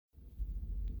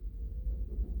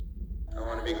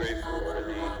be grateful for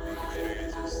the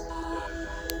experiences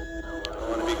that I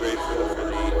want to be grateful for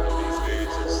the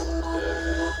experiences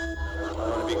that I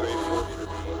want to be grateful for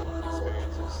the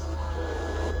experiences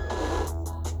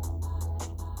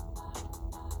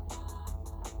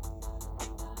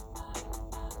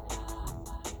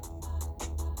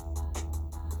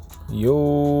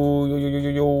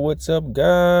Yo, what's up,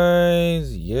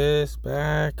 guys? Yes,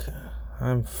 back.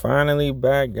 I'm finally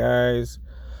back, guys.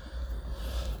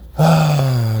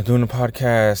 Doing a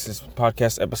podcast. This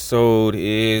podcast episode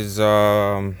is,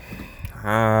 I've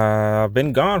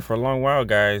been gone for a long while,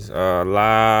 guys. A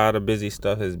lot of busy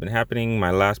stuff has been happening. My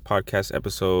last podcast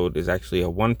episode is actually a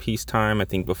One Piece time. I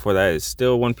think before that is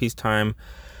still One Piece time.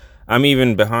 I'm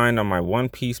even behind on my One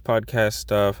Piece podcast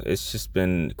stuff. It's just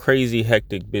been crazy,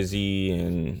 hectic, busy,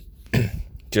 and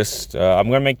just I'm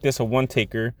gonna make this a one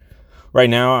taker. Right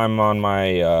now, I'm on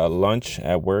my lunch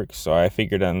at work, so I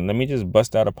figured let me just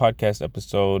bust out a podcast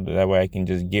episode. That way, I can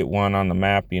just get one on the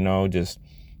map. Just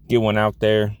get one out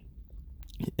there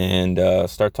and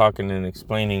start talking and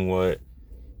explaining what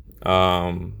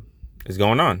is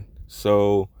going on.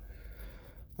 So.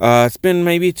 It's been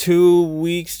maybe 3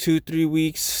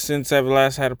 weeks since I've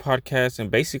last had a podcast,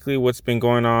 and basically what's been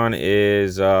going on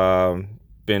is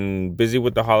been busy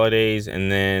with the holidays,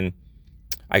 and then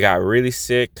I got really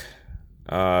sick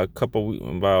about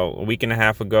a week and a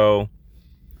half ago,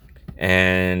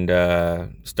 and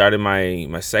started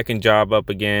my second job up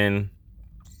again.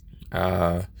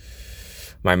 My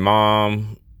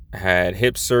mom had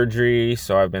hip surgery,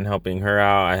 so I've been helping her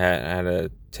out. I had to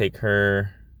take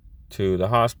her to the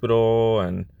hospital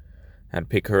and had to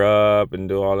pick her up and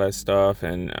do all that stuff,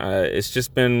 and it's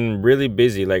just been really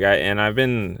busy. I've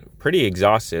been pretty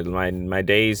exhausted. My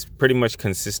days pretty much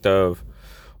consist of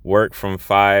work from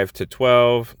 5 to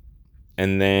 12,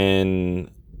 and then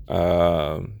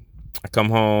I come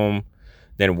home,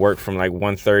 then work from like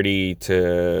 1:30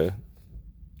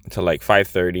 to like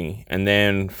 5:30, and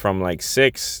then from like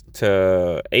 6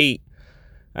 to 8,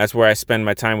 that's where I spend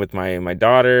my time with my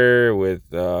daughter, with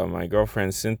my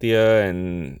girlfriend Cynthia,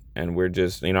 and we're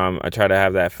just, I try to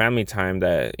have that family time,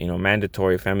 that,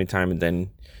 mandatory family time, and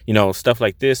then, stuff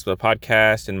like this, the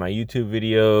podcast and my YouTube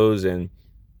videos and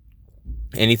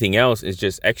anything else is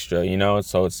just extra,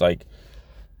 so it's like,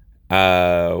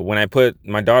 when I put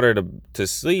my daughter to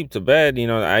sleep, to bed,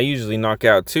 I usually knock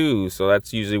out too, so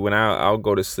that's usually when I'll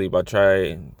go to sleep. I'll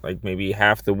try, like, maybe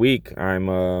half the week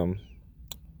I'm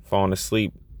falling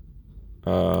asleep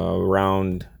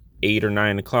around 8 or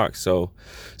 9 o'clock. So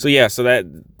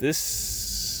that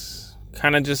this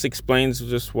kind of just explains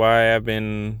just why I've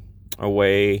been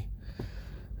away.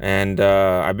 And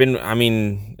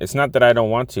it's not that I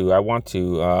don't want to. I want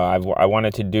to. I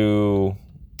wanted to do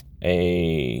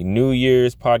a New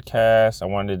Year's podcast. I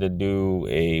wanted to do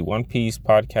a One Piece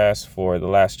podcast for the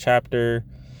last chapter,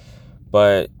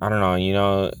 but I don't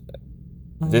know.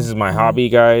 This is my hobby,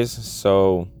 guys.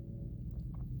 So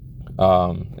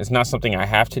it's not something I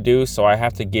have to do, so I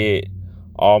have to get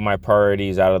all my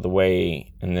priorities out of the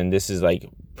way, and then this is like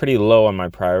pretty low on my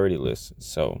priority list.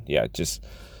 So yeah, just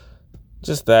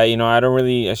that,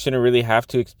 I shouldn't really have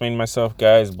to explain myself,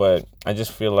 guys, but I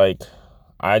just feel like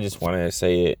I just wanted to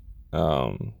say it.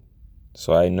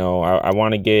 So I know I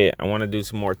want to do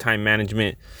some more time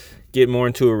management, get more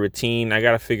into a routine. I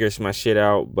gotta figure my shit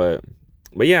out, but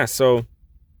yeah. So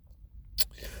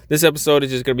this episode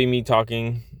is just gonna be me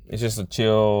talking. It's just a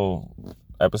chill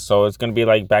episode. It's going to be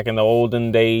like back in the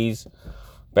olden days,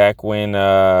 back when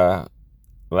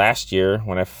last year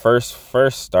when I first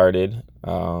started.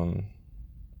 I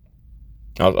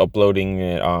was uploading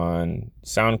it on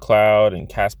SoundCloud and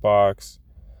Castbox,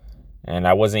 and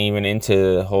I wasn't even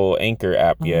into the whole Anchor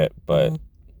app yet. But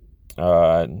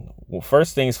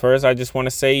first things first, I just want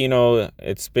to say,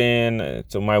 it's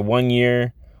my 1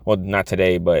 year. Well, not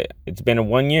today, but it's been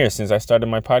 1 year since I started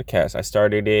my podcast. I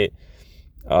started it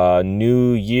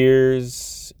New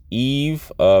Year's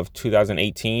Eve of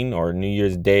 2018, or New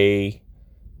Year's Day.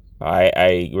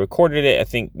 I recorded it, I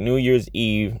think, New Year's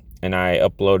Eve, and I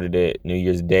uploaded it New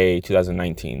Year's Day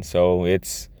 2019. So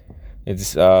it's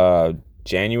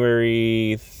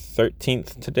January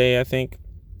 13th today, I think,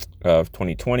 of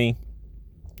 2020.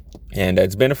 And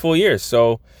it's been a full year.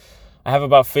 So I have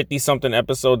about 50 something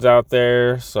episodes out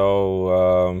there.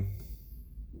 So,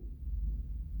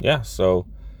 so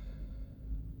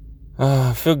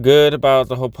I feel good about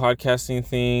the whole podcasting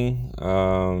thing.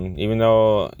 Even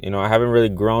though, I haven't really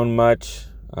grown much,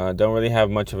 don't really have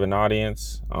much of an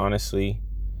audience, honestly.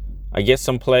 I get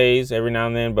some plays every now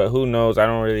and then, but who knows? I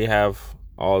don't really have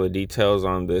all the details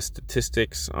on the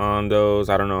statistics on those.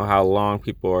 I don't know how long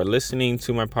people are listening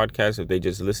to my podcast, if they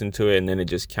just listen to it and then it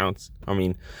just counts. I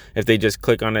mean, if they just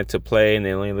click on it to play and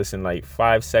they only listen like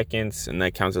 5 seconds and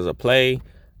that counts as a play.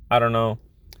 I don't know.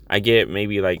 I get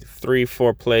maybe like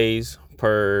 3-4 plays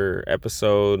per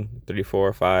episode, 3,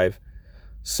 4, 5.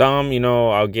 Some,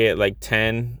 I'll get like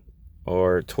 10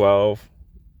 or 12,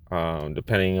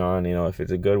 depending on, if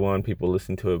it's a good one, people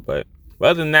listen to it. But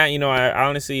other than that,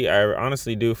 I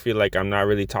honestly do feel like I'm not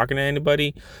really talking to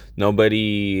anybody.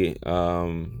 Nobody,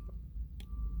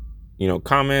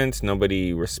 comments.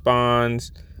 Nobody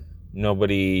responds.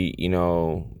 Nobody,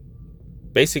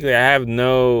 basically I have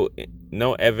no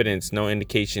evidence, no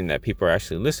indication that people are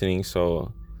actually listening.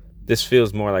 So this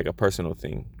feels more like a personal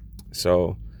thing.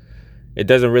 So it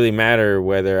doesn't really matter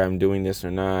whether I'm doing this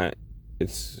or not.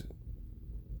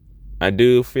 I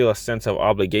do feel a sense of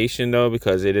obligation though,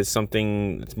 because it is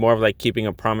something, it's more of like keeping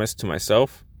a promise to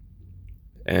myself.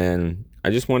 And I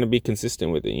just want to be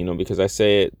consistent with it, because I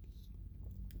said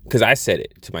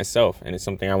it to myself and it's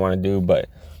something I want to do. But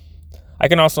I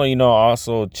can also,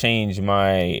 also change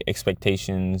my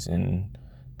expectations, and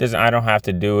I don't have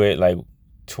to do it like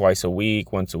twice a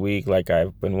week, once a week, like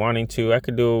I've been wanting to. I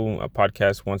could do a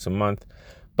podcast once a month.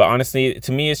 But honestly,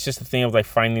 to me, it's just a thing of like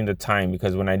finding the time,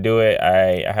 because when I do it,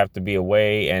 I have to be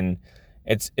away, and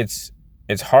it's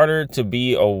harder to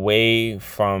be away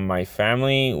from my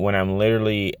family when I'm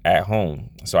literally at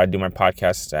home. So I do my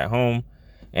podcasts at home,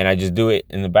 and I just do it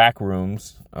in the back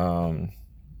rooms. And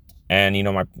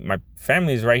my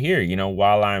family's right here,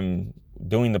 while I'm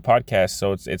doing the podcast.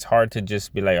 So it's hard to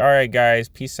just be like, all right, guys,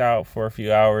 peace out for a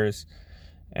few hours.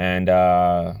 And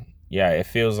it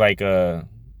feels like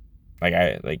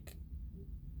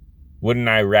wouldn't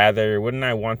I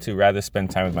want to rather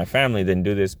spend time with my family than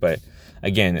do this? But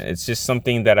again, it's just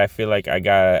something that I feel like I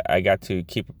got to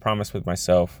keep a promise with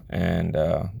myself. And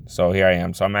so here I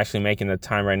am. So I'm actually making the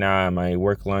time right now at my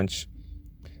work lunch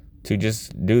to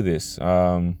just do this.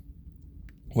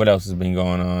 What else has been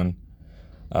going on?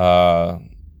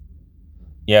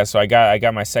 So I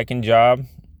got my second job.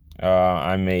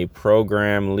 I'm a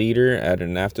program leader at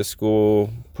an after-school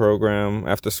program.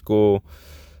 It's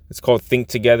called Think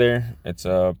Together. It's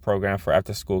a program for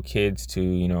after-school kids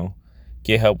to,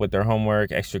 get help with their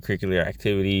homework, extracurricular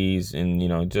activities,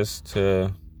 and, just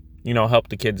to, help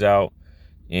the kids out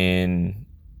in,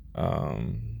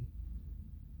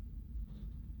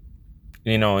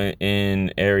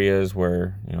 in areas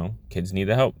where, kids need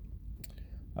the help.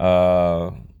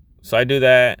 So I do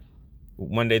that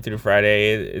Monday through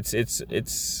Friday.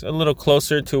 It's a little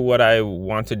closer to what I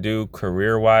want to do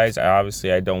career-wise.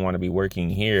 I don't want to be working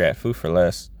here at Food for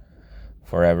Less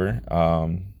forever.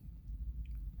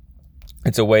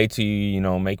 It's a way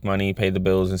to, make money, pay the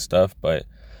bills and stuff, but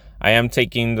I am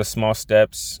taking the small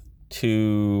steps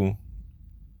to,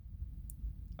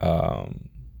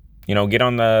 get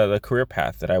on the career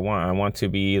path that I want. I want to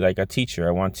be like a teacher.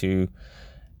 I want to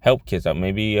help kids out,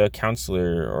 maybe a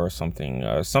counselor or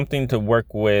something to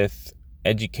work with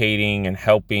educating and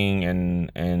helping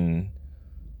and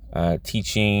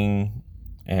teaching,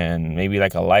 and maybe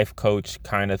like a life coach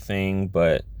kind of thing.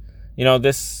 But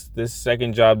this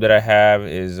second job that I have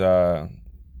is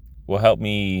will help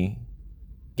me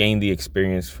gain the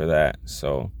experience for that.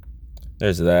 So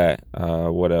there's that.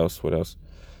 What else?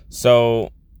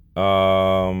 So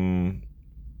I'm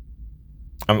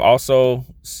also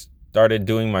started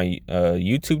doing my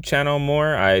YouTube channel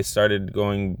more.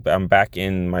 I'm back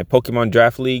in my Pokemon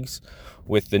draft leagues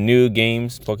with the new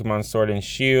games, Pokemon Sword and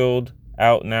Shield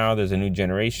out now. There's a new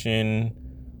generation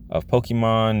of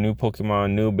Pokemon,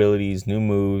 new abilities, new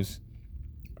moves,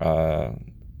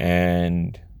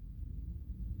 and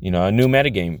a new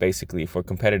metagame basically for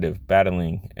competitive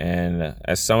battling. And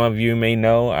as some of you may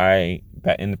know,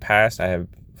 in the past,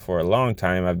 for a long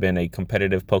time, I've been a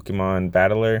competitive Pokemon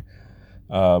battler.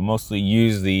 Mostly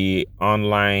use the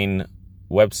online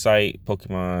website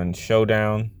Pokemon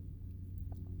Showdown,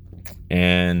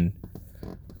 and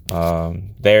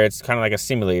there it's kind of like a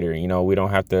simulator. We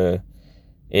don't have to.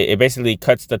 It basically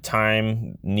cuts the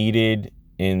time needed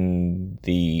in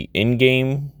the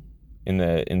in-game, in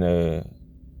the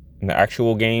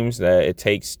actual games that it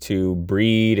takes to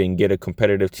breed and get a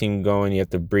competitive team going. You have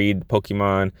to breed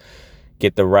Pokemon,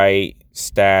 get the right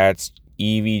stats,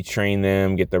 EV train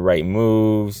them, get the right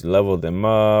moves, level them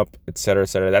up, etc.,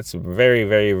 etc. That's very,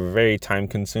 very, very time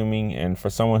consuming. And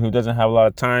for someone who doesn't have a lot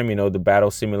of time, the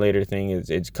battle simulator thing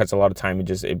it cuts a lot of time.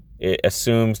 It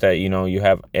assumes that you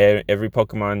have every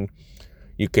Pokemon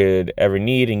you could ever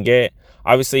need and get.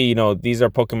 Obviously, these are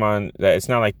Pokemon that it's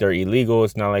not like they're illegal.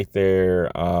 It's not like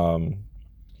they're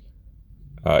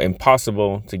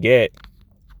impossible to get.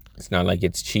 It's not like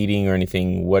it's cheating or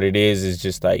anything. What it is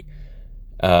just like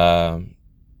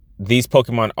these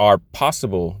Pokemon are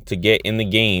possible to get in the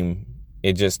game.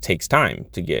 It just takes time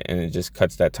to get, and it just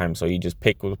cuts that time. So you just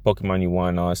pick what Pokemon you want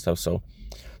and all that stuff. So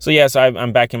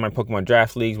I'm back in my Pokemon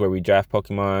draft leagues where we draft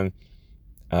Pokemon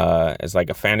as like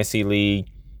a fantasy league.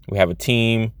 We have a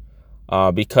team.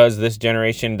 Because this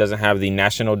generation doesn't have the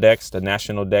national dex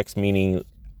meaning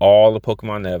all the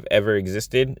Pokemon that have ever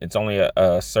existed. It's only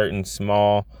a certain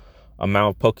small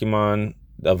amount of Pokemon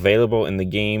available in the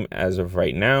game as of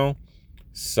right now.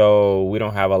 So we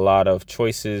don't have a lot of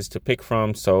choices to pick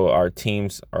from. So our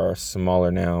teams are smaller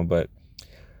now. But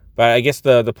I guess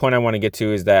the point I want to get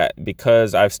to is that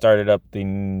because I've started up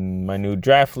my new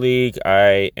draft league,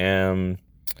 I am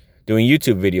doing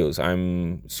YouTube videos.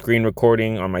 I'm screen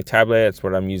recording on my tablet. That's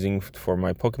what I'm using for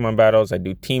my Pokemon battles. I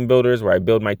do team builders where I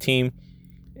build my team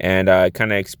and I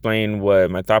kind of explain what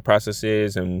my thought process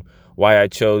is and why I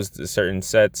chose the certain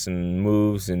sets and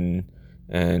moves and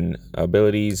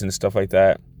abilities and stuff like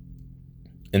that.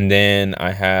 And then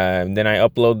I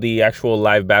upload the actual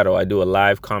live battle. I do a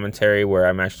live commentary where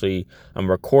I'm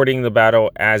recording the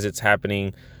battle as it's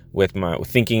happening with my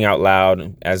thinking out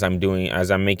loud as I'm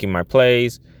making my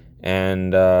plays.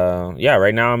 And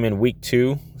right now I'm in week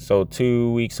 2, so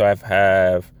 2 weeks. So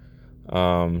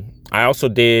I also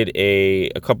did a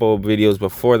couple of videos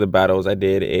before the battles. I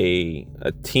did a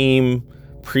team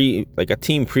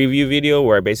preview video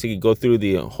where I basically go through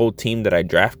the whole team that I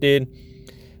drafted.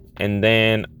 And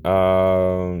then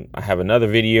I have another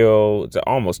video. It's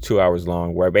almost 2 hours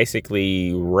long where I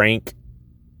basically rank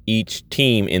each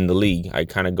team in the league. I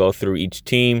kind of go through each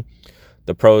team,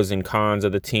 the pros and cons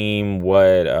of the team,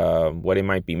 what it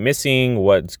might be missing,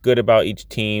 what's good about each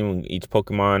team, each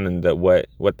Pokemon, and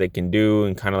what they can do,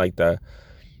 and kind of like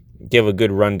give a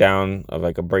good rundown of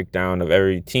like a breakdown of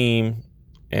every team.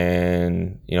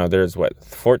 And there's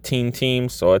 14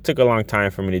 teams, so it took a long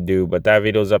time for me to do, but that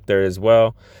video's up there as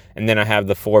well. And then I have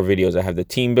the 4 videos. I have the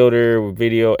team builder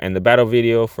video and the battle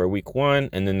video for week 1,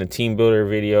 and then the team builder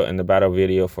video and the battle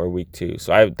video for week 2.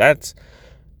 So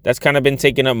that's kind of been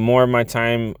taking up more of my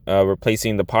time,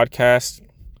 replacing the podcast.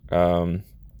 But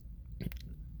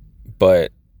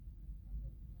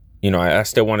I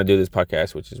still want to do this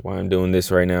podcast, which is why I'm doing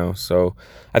this right now. So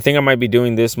I think I might be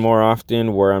doing this more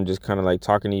often, where I'm just kind of like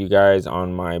talking to you guys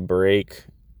on my break,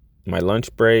 my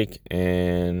lunch break,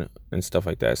 and stuff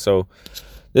like that. So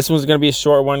this one's gonna be a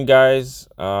short one, guys.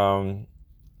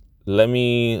 Let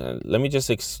me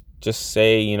just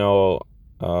say,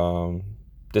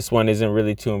 this one isn't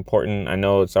really too important. I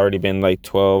know it's already been like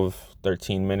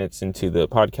 12-13 minutes into the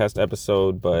podcast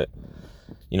episode, but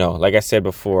like I said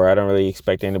before, I don't really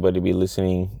expect anybody to be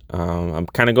listening. I'm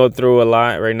kind of going through a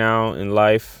lot right now in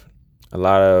life, a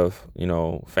lot of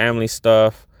family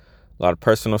stuff, a lot of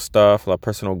personal stuff, a lot of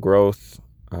personal growth,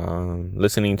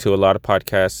 listening to a lot of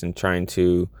podcasts and trying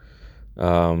to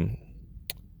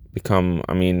become,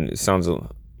 it sounds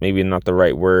maybe not the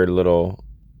right word, a little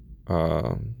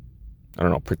I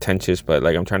don't know, pretentious, but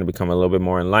like I'm trying to become a little bit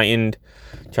more enlightened,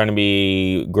 trying to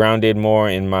be grounded more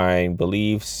in my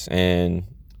beliefs and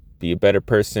be a better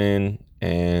person,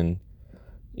 and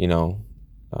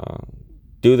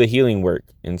do the healing work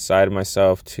inside of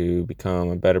myself to become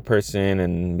a better person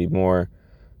and be more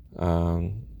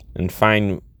and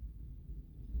find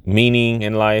meaning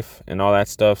in life and all that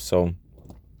stuff. So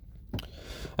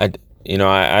I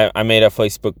made a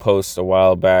Facebook post a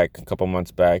while back, a couple months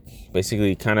back,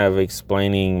 basically kind of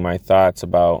explaining my thoughts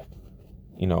about,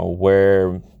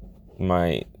 where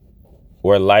my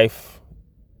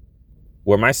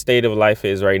state of life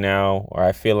is right now, or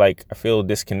I feel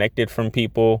disconnected from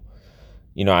people.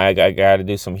 I got to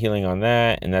do some healing on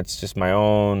that, and that's just my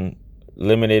own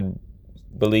limited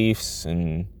beliefs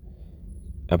and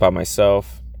about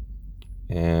myself,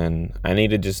 and I need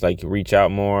to just like reach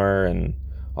out more and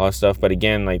all that stuff. But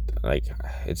again, like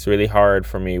it's really hard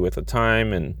for me with the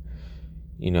time, and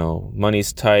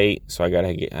money's tight, so I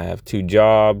have 2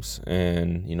 jobs,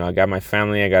 and I got my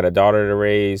family, I got a daughter to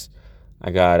raise,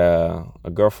 I got a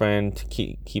girlfriend to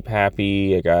keep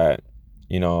happy, I got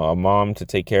a mom to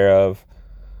take care of,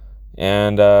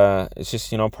 and it's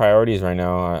just priorities right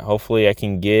now. Hopefully I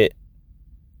can get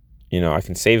I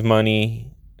can save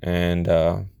money and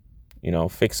get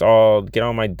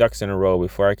all my ducks in a row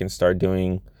before I can start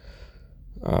doing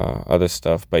other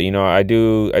stuff. But I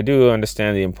do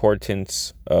understand the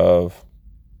importance of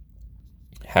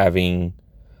having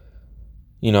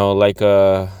like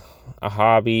a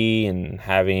hobby and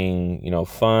having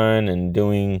fun and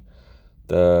doing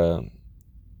the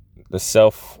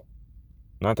self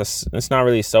it's not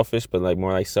really selfish, but like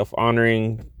more like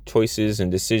self-honoring choices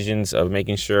and decisions of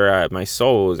making sure my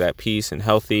soul is at peace and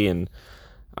healthy, and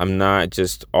I'm not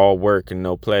just all work and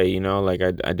no play, like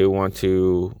I do want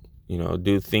to,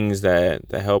 do things that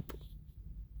help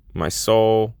my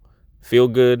soul feel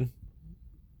good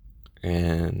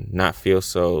and not feel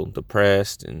so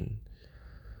depressed and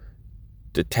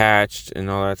detached and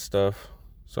all that stuff.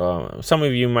 So some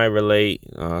of you might relate,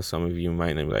 some of you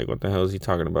might be like, what the hell is he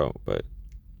talking about? But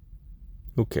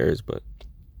who cares? But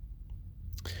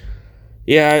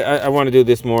yeah, I want to do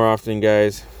this more often,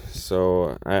 guys.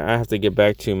 So I have to get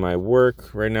back to my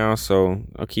work right now, so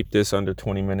I'll keep this under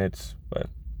 20 minutes. But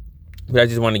I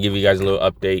just want to give you guys a little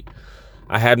update.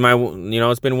 I had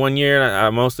it's been 1 year. I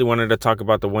mostly wanted to talk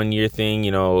about the 1 year thing.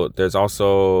 There's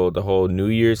also the whole New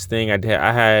Year's thing.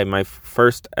 I had my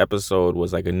first episode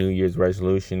was like a New Year's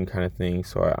resolution kind of thing.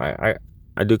 So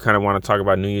I do kind of want to talk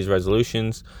about New Year's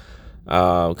resolutions,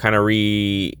 kind of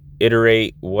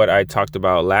reiterate what I talked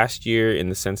about last year in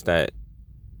the sense that,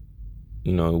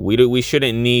 we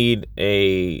shouldn't need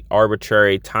a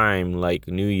arbitrary time like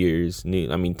New Year's.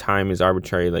 Time is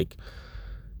arbitrary, like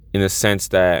in the sense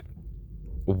that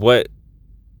what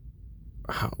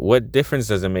difference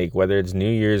does it make whether it's New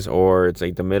Year's or it's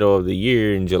like the middle of the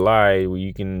year in July, where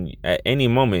you can at any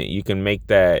moment you can make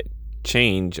that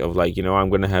change of like, I'm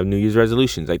going to have New Year's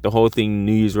resolutions. Like the whole thing,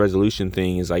 New Year's resolution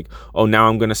thing is like, oh, now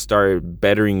I'm going to start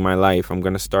bettering my life. I'm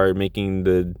going to start making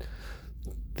the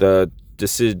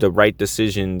right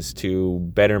decisions to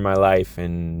better my life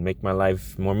and make my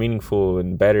life more meaningful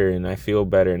and better, and I feel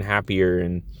better and happier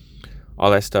and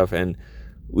all that stuff. And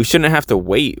we shouldn't have to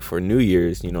wait for New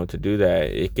Year's, to do that.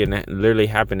 It can literally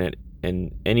happen at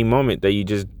any moment that you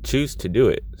just choose to do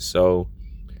it. So,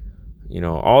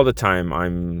 all the time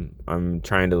I'm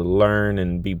trying to learn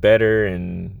and be better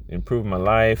and improve my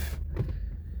life.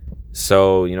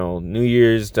 So, New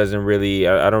Year's doesn't really,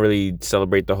 I don't really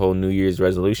celebrate the whole New Year's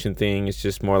resolution thing. It's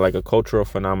just more like a cultural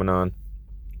phenomenon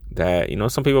that,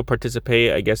 some people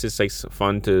participate. I guess it's like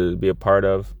fun to be a part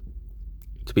of,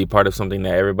 something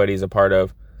that everybody's a part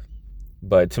of.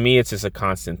 But to me, it's just a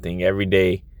constant thing every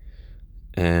day.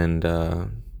 And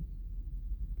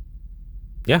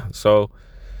so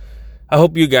I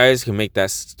hope you guys can make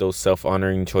those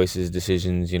self-honoring choices,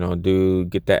 decisions,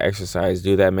 get that exercise,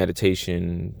 do that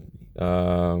meditation,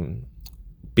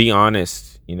 be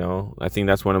honest. I think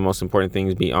that's one of the most important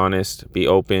things. Be honest, be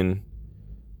open,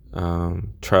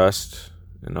 trust,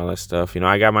 and all that stuff.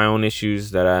 I got my own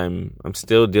issues that I'm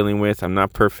still dealing with. I'm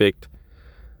not perfect.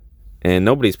 And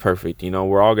nobody's perfect,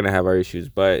 we're all going to have our issues,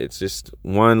 but it's just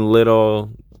one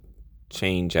little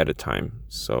change at a time.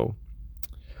 So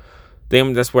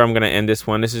that's where I'm going to end this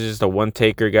one. This is just a one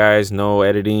taker, guys. No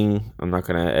editing. I'm not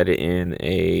going to edit in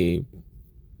a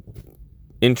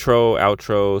intro,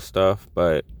 outro stuff,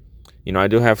 but I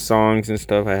do have songs and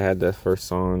stuff. I had the first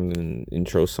song and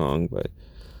intro song, but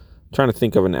I'm trying to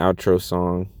think of an outro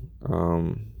song.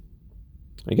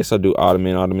 I guess I'll do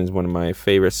Ottoman. Ottoman is one of my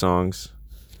favorite songs.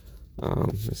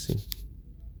 Let's see.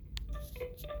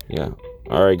 Yeah.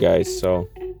 All right, guys. So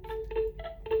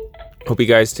hope you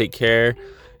guys take care.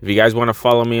 If you guys want to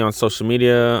follow me on social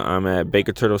media, I'm at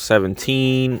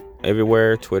BakerTurtle17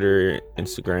 everywhere, Twitter,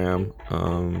 Instagram.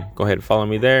 Go ahead and follow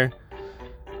me there.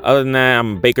 Other than that,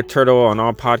 I'm Baker Turtle on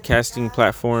all podcasting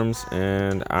platforms,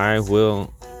 and I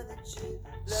will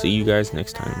see you guys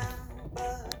next time.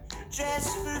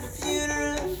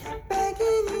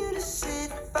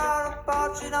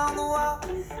 On the wall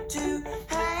to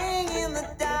hang in the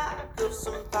dark of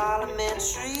some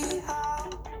parliamentary hall.